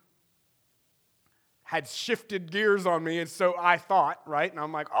He had shifted gears on me, and so I thought, right? And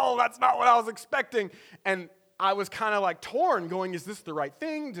I'm like, oh, that's not what I was expecting. And I was kind of like torn, going, is this the right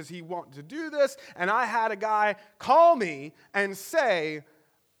thing? Does He want to do this? And I had a guy call me and say,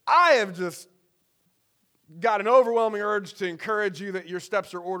 I have just got an overwhelming urge to encourage you that your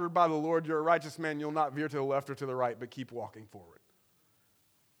steps are ordered by the Lord. You're a righteous man. You'll not veer to the left or to the right, but keep walking forward.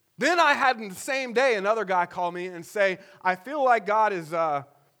 Then I had in the same day another guy call me and say, I feel like God is,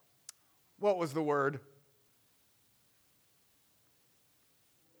 what was the word?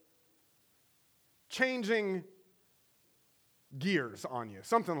 Changing gears on you,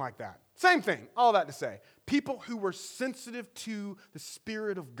 something like that. Same thing, all that to say. People who were sensitive to the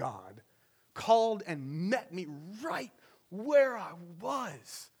Spirit of God called and met me right where I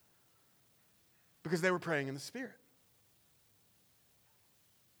was because they were praying in the Spirit.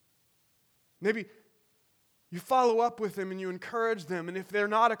 Maybe you follow up with them and you encourage them, and if they're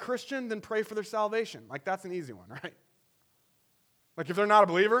not a Christian, then pray for their salvation. Like, that's an easy one, right? Like, if they're not a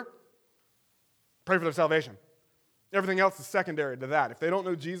believer, pray for their salvation. Everything else is secondary to that. If they don't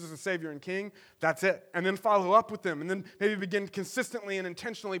know Jesus as Savior and King, that's it. And then follow up with them, and then maybe begin consistently and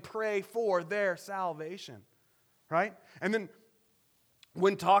intentionally pray for their salvation, right? And then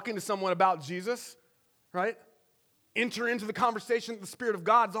when talking to someone about Jesus, right, enter into the conversation that the Spirit of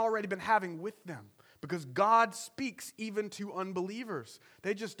God's already been having with them. Because God speaks even to unbelievers.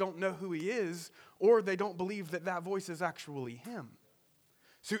 They just don't know who He is, or they don't believe that that voice is actually Him.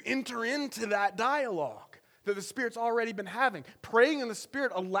 So enter into that dialogue that the Spirit's already been having. Praying in the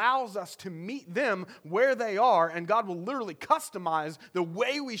Spirit allows us to meet them where they are, and God will literally customize the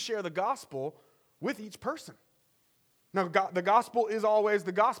way we share the gospel with each person. Now, the gospel is always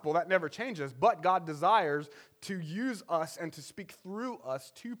the gospel. That never changes, but God desires to use us and to speak through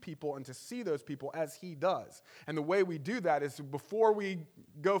us to people and to see those people as He does. And the way we do that is before we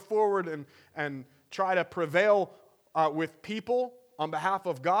go forward and try to prevail with people on behalf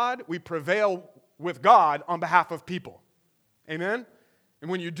of God, we prevail with God on behalf of people. Amen?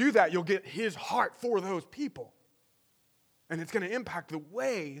 And when you do that, you'll get His heart for those people. And it's going to impact the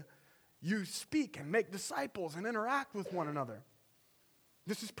way you speak and make disciples and interact with one another.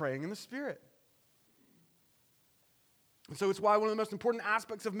 This is praying in the Spirit. And so it's why one of the most important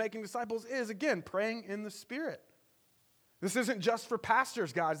aspects of making disciples is, again, praying in the Spirit. This isn't just for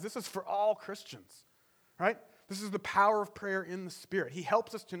pastors, guys. This is for all Christians, right? This is the power of prayer in the Spirit. He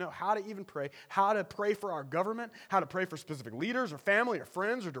helps us to know how to even pray, how to pray for our government, how to pray for specific leaders or family or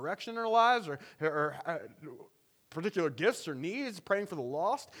friends or direction in our lives or particular gifts or needs, praying for the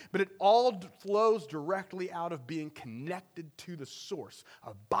lost. But it all flows directly out of being connected to the source,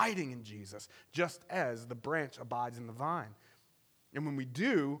 abiding in Jesus, just as the branch abides in the vine. And when we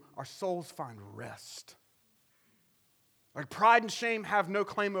do, our souls find rest. Like pride and shame have no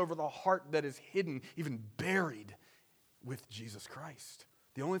claim over the heart that is hidden, even buried with Jesus Christ.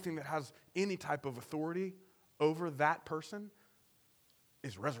 The only thing that has any type of authority over that person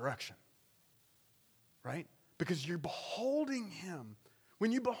is resurrection, right? Because you're beholding Him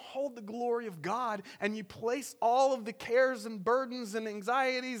when you behold the glory of God and you place all of the cares and burdens and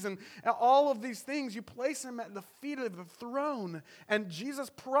anxieties and all of these things, you place them at the feet of the throne. And Jesus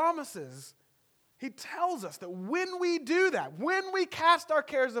promises, he tells us that when we do that, when we cast our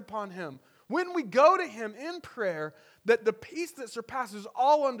cares upon him, when we go to him in prayer, that the peace that surpasses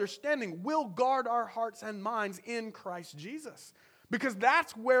all understanding will guard our hearts and minds in Christ Jesus. Because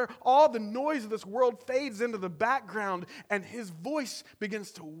that's where all the noise of this world fades into the background and his voice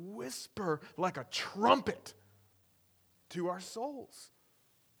begins to whisper like a trumpet to our souls.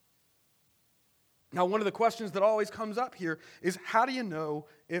 Now, one of the questions that always comes up here is, how do you know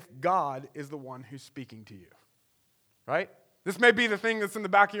if God is the one who's speaking to you? Right? This may be the thing that's in the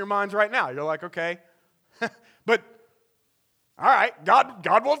back of your minds right now. You're like, okay, but all right,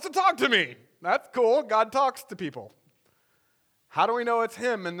 God wants to talk to me. That's cool. God talks to people. How do we know it's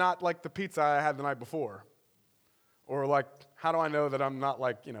him and not like the pizza I had the night before? Or like, how do I know that I'm not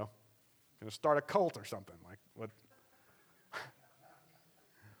like, going to start a cult or something? Like what?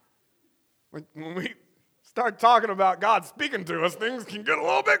 When we start talking about God speaking to us, things can get a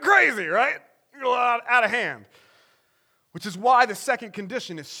little bit crazy, right? Get a little out of hand. Which is why the second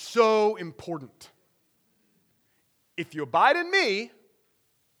condition is so important. If you abide in me,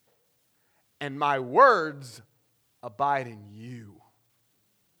 and my words abide in you.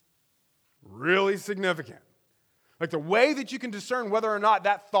 Really significant. Like the way that you can discern whether or not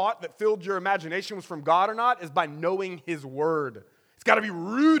that thought that filled your imagination was from God or not is by knowing his word. It's got to be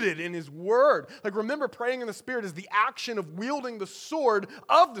rooted in his word. Like remember, praying in the Spirit is the action of wielding the sword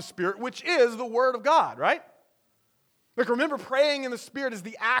of the Spirit, which is the word of God, right? Like remember, praying in the Spirit is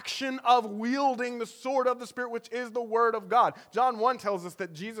the action of wielding the sword of the Spirit, which is the Word of God. John 1 tells us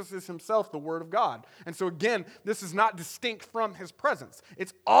that Jesus is himself the Word of God. And so again, this is not distinct from his presence.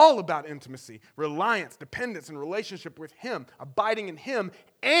 It's all about intimacy, reliance, dependence, and relationship with him, abiding in him,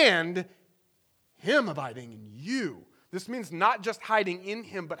 and him abiding in you. This means not just hiding in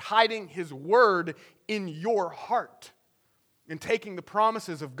him, but hiding his word in your heart and taking the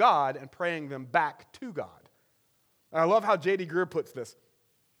promises of God and praying them back to God. I love how J.D. Greear puts this.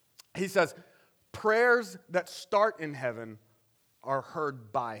 He says, prayers that start in heaven are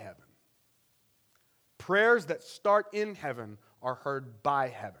heard by heaven. Prayers that start in heaven are heard by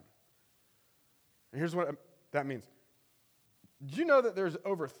heaven. And here's what that means. Did you know that there's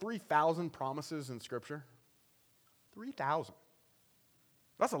over 3,000 promises in Scripture? 3,000.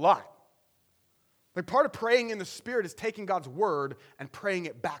 That's a lot. Like part of praying in the Spirit is taking God's word and praying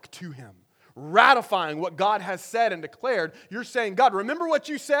it back to him. Ratifying what God has said and declared. You're saying, God, remember what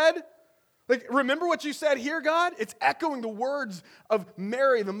you said? Like, remember what you said here, God? It's echoing the words of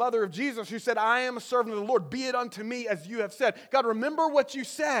Mary, the mother of Jesus, who said, I am a servant of the Lord. Be it unto me as you have said. God, remember what you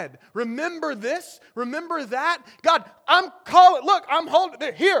said. Remember this. Remember that. God, I'm calling. Look, I'm holding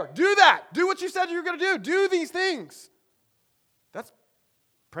it. Here, do that. Do what you said you were going to do. Do these things. That's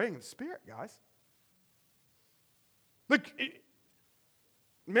praying in the Spirit, guys. Look,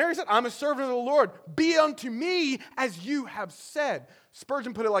 Mary said, I'm a servant of the Lord. Be unto me as you have said.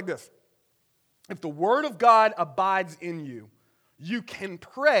 Spurgeon put it like this. If the word of God abides in you, you can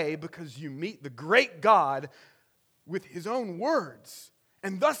pray because you meet the great God with his own words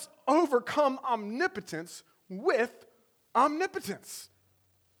and thus overcome omnipotence with omnipotence,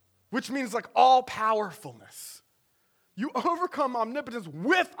 which means like all powerfulness. You overcome omnipotence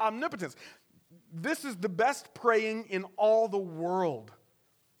with omnipotence. This is the best praying in all the world.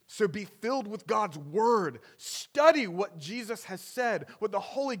 So be filled with God's word. Study what Jesus has said, what the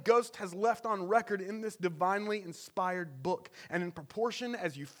Holy Ghost has left on record in this divinely inspired book. And in proportion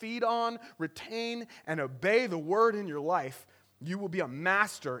as you feed on, retain, and obey the word in your life, you will be a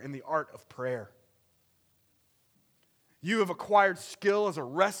master in the art of prayer. You have acquired skill as a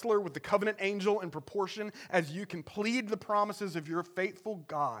wrestler with the covenant angel in proportion as you can plead the promises of your faithful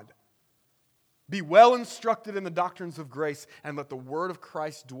God. Be well instructed in the doctrines of grace, and let the word of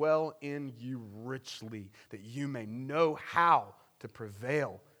Christ dwell in you richly, that you may know how to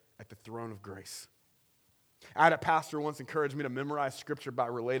prevail at the throne of grace. I had a pastor once encourage me to memorize scripture by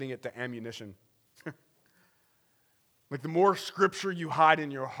relating it to ammunition. Like the more scripture you hide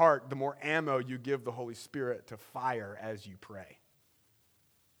in your heart, the more ammo you give the Holy Spirit to fire as you pray.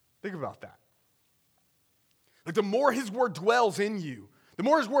 Think about that. Like the more his word dwells in you, the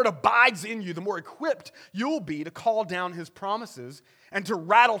more his word abides in you, the more equipped you'll be to call down his promises and to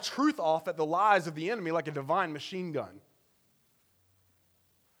rattle truth off at the lies of the enemy like a divine machine gun.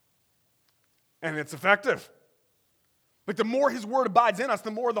 And it's effective. Like the more his word abides in us,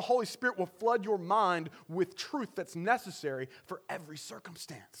 the more the Holy Spirit will flood your mind with truth that's necessary for every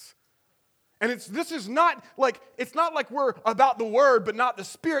circumstance. And it's not like we're about the Word but not the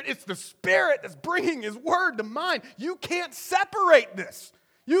Spirit. It's the Spirit that's bringing His Word to mind. You can't separate this.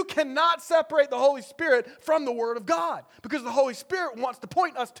 You cannot separate the Holy Spirit from the Word of God, because the Holy Spirit wants to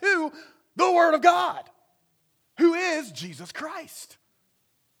point us to the Word of God, who is Jesus Christ.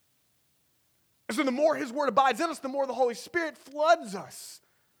 And so the more His Word abides in us, the more the Holy Spirit floods us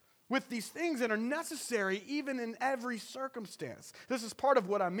with these things that are necessary even in every circumstance. This is part of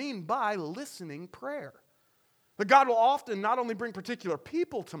what I mean by listening prayer. That God will often not only bring particular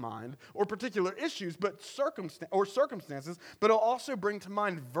people to mind or particular issues but circumstances, but He'll also bring to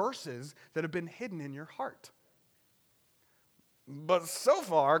mind verses that have been hidden in your heart. But so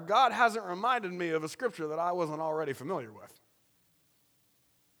far, God hasn't reminded me of a scripture that I wasn't already familiar with.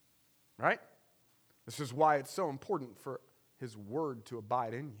 Right? This is why it's so important for His Word to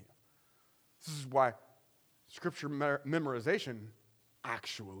abide in you. This is why scripture memorization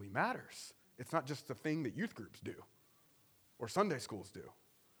actually matters. It's not just a thing that youth groups do or Sunday schools do,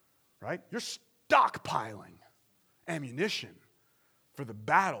 right? You're stockpiling ammunition for the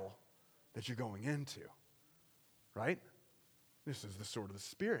battle that you're going into, right? This is the sword of the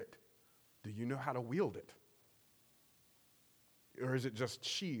Spirit. Do you know how to wield it? Or is it just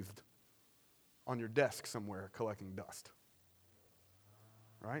sheathed on your desk somewhere collecting dust,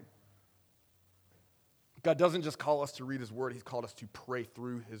 right? God doesn't just call us to read His Word. He's called us to pray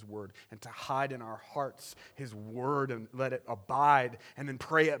through His Word and to hide in our hearts His Word and let it abide and then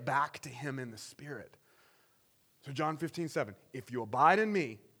pray it back to Him in the Spirit. So John 15:7, if you abide in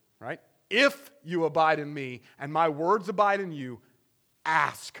me, right? If you abide in me and my words abide in you,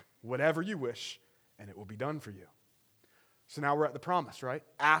 ask whatever you wish and it will be done for you. So now we're at the promise, right?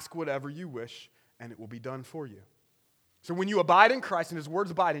 Ask whatever you wish and it will be done for you. So when you abide in Christ and His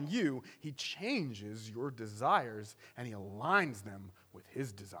words abide in you, He changes your desires and He aligns them with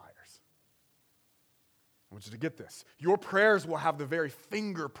His desires. I want you to get this. Your prayers will have the very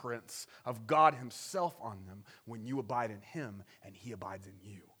fingerprints of God Himself on them when you abide in Him and He abides in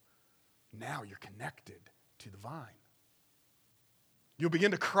you. Now you're connected to the vine. You'll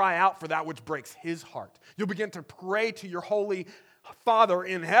begin to cry out for that which breaks His heart. You'll begin to pray to your holy Father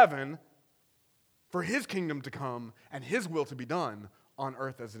in heaven for His kingdom to come and His will to be done on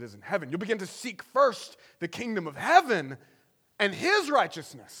earth as it is in heaven. You'll begin to seek first the kingdom of heaven and His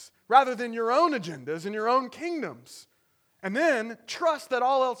righteousness rather than your own agendas and your own kingdoms. And then trust that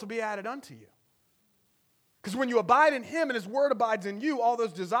all else will be added unto you. Because when you abide in Him and His Word abides in you, all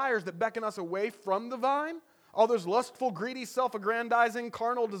those desires that beckon us away from the vine, all those lustful, greedy, self-aggrandizing,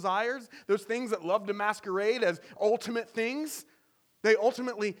 carnal desires, those things that love to masquerade as ultimate things, they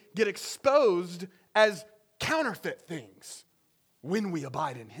ultimately get exposed as counterfeit things when we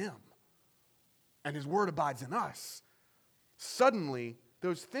abide in Him and His Word abides in us. Suddenly,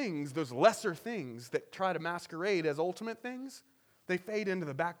 those things, those lesser things that try to masquerade as ultimate things, they fade into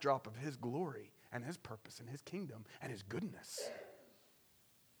the backdrop of His glory and His purpose and His kingdom and His goodness.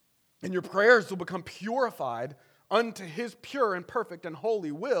 And your prayers will become purified unto His pure and perfect and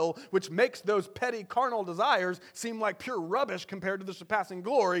holy will, which makes those petty carnal desires seem like pure rubbish compared to the surpassing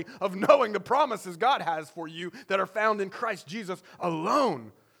glory of knowing the promises God has for you that are found in Christ Jesus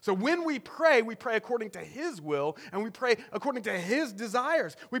alone. So when we pray according to His will, and we pray according to His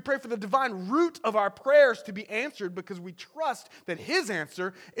desires. We pray for the divine root of our prayers to be answered because we trust that His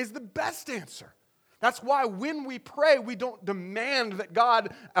answer is the best answer. That's why when we pray, we don't demand that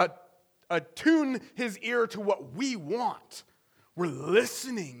God attune His ear to what we want. We're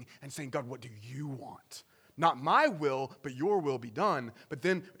listening and saying, God, what do you want? Not my will, but your will be done.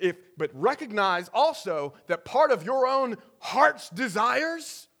 But recognize also that part of your own heart's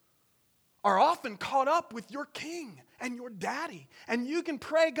desires are often caught up with your king and your daddy. And you can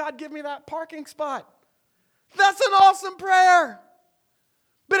pray, God, give me that parking spot. That's an awesome prayer.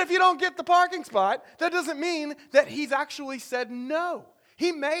 But if you don't get the parking spot, that doesn't mean that He's actually said no.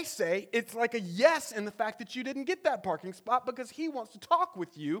 He may say it's like a yes in the fact that you didn't get that parking spot because He wants to talk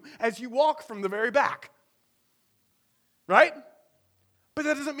with you as you walk from the very back. Right? But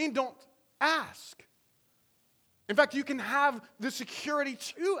that doesn't mean don't ask. In fact, you can have the security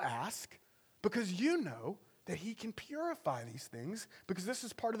to ask because you know that He can purify these things because this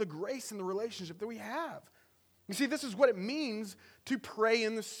is part of the grace and the relationship that we have. You see, this is what it means to pray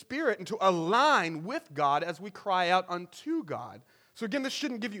in the Spirit and to align with God as we cry out unto God. So again, this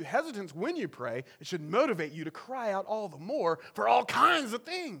shouldn't give you hesitance when you pray. It should motivate you to cry out all the more for all kinds of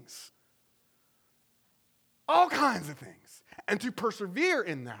things. All kinds of things. And to persevere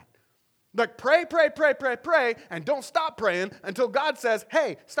in that. Like pray, and don't stop praying until God says,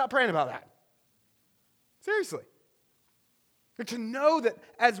 hey, stop praying about that. Seriously. To know that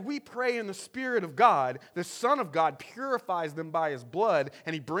as we pray in the Spirit of God, the Son of God purifies them by His blood,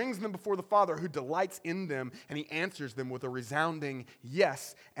 and He brings them before the Father who delights in them, and He answers them with a resounding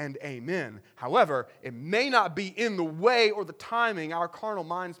yes and amen. However, it may not be in the way or the timing our carnal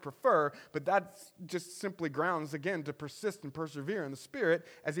minds prefer, but that's just simply grounds, again, to persist and persevere in the Spirit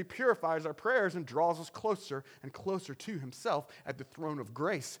as He purifies our prayers and draws us closer and closer to Himself at the throne of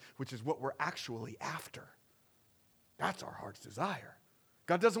grace, which is what we're actually after. That's our heart's desire.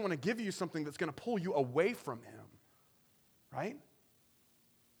 God doesn't want to give you something that's going to pull you away from Him, right?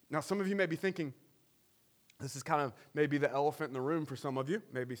 Now, some of you may be thinking, this is kind of maybe the elephant in the room for some of you,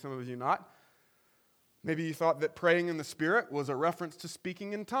 maybe some of you not. Maybe you thought that praying in the Spirit was a reference to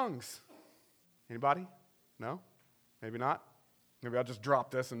speaking in tongues. Anybody? No? Maybe not? Maybe I'll just drop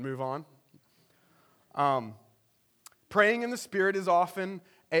this and move on. Praying in the Spirit is often,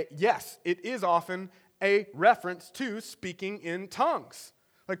 yes, it is often a reference to speaking in tongues.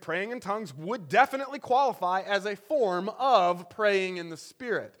 Like praying in tongues would definitely qualify as a form of praying in the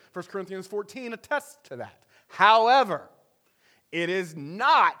Spirit. 1 Corinthians 14 attests to that. However, it is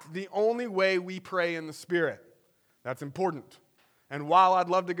not the only way we pray in the Spirit. That's important. And while I'd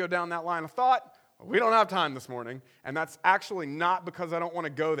love to go down that line of thought, we don't have time this morning. And that's actually not because I don't want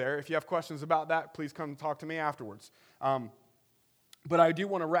to go there. If you have questions about that, please come talk to me afterwards. But I do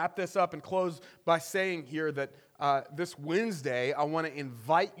want to wrap this up and close by saying here that this Wednesday, I want to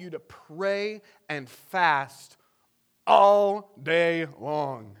invite you to pray and fast all day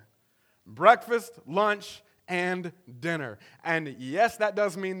long. Breakfast, lunch, and dinner. And yes, that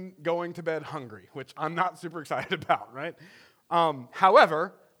does mean going to bed hungry, which I'm not super excited about, right?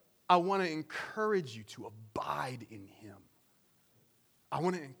 However, I want to encourage you to abide in Him. I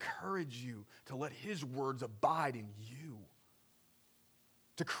want to encourage you to let His words abide in you.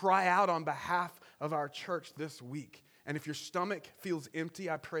 To cry out on behalf of our church this week. And if your stomach feels empty,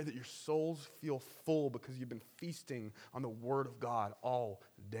 I pray that your souls feel full because you've been feasting on the Word of God all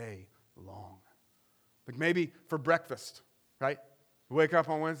day long. Like maybe for breakfast, right? You wake up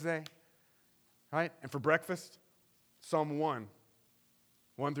on Wednesday, right? And for breakfast, Psalm 1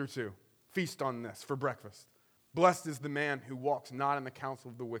 through 2. Feast on this for breakfast. Blessed is the man who walks not in the counsel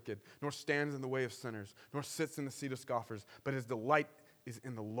of the wicked, nor stands in the way of sinners, nor sits in the seat of scoffers, but his delight is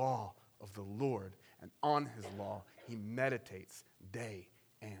in the law of the Lord, and on His law he meditates day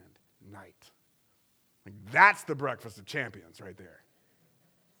and night. Like that's the breakfast of champions right there.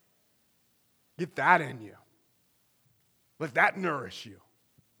 Get that in you. Let that nourish you.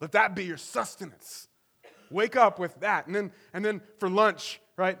 Let that be your sustenance. Wake up with that. And then for lunch,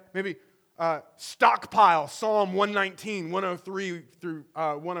 right, maybe stockpile Psalm 119, 103 through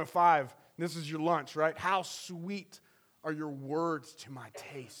 105. This is your lunch, right? How sweet are your words to my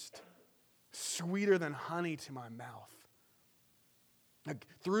taste, sweeter than honey to my mouth. Like,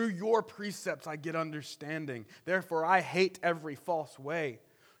 through your precepts I get understanding. Therefore I hate every false way.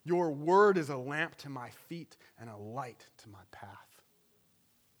 Your word is a lamp to my feet and a light to my path.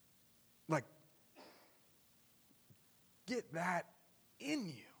 Like, get that in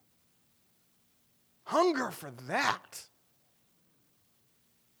you. Hunger for that.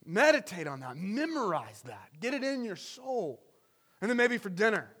 Meditate on that. Memorize that. Get it in your soul. And then maybe for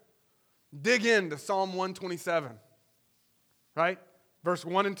dinner, dig into Psalm 127, right? Verse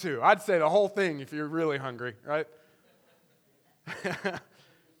 1 and 2. I'd say the whole thing if you're really hungry, right?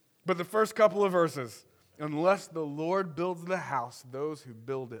 But the first couple of verses, unless the Lord builds the house, those who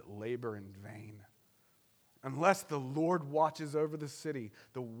build it labor in vain. Unless the Lord watches over the city,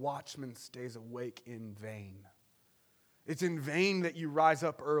 the watchman stays awake in vain. It's in vain that you rise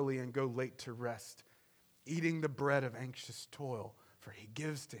up early and go late to rest, eating the bread of anxious toil, for He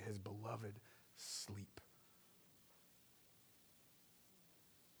gives to His beloved sleep.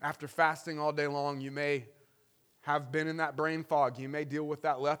 After fasting all day long, you may have been in that brain fog. You may deal with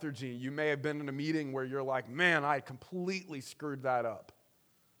that lethargy. You may have been in a meeting where you're like, man, I completely screwed that up.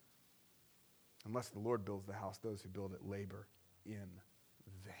 Unless the Lord builds the house, those who build it labor in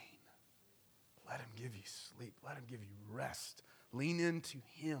vain. Let Him give you sleep. Let Him give you rest. Lean into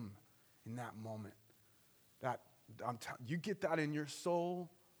Him in that moment. You get that in your soul,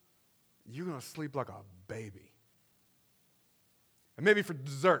 you're going to sleep like a baby. And maybe for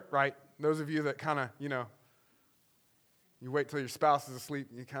dessert, right? Those of you that kind of, you wait till your spouse is asleep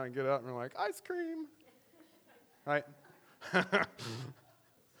and you kind of get up and you're like, ice cream, right?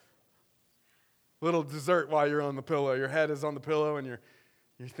 Little dessert while you're on the pillow. Your head is on the pillow and you're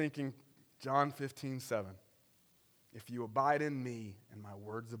thinking, John 15:7. If you abide in me and my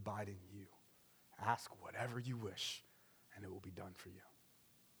words abide in you, ask whatever you wish and it will be done for you.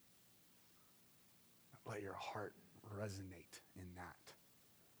 Let your heart resonate in that.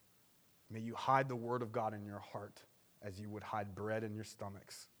 May you hide the word of God in your heart as you would hide bread in your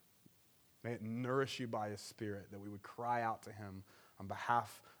stomachs. May it nourish you by his Spirit, that we would cry out to him on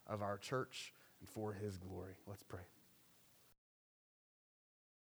behalf of our church and for his glory. Let's pray.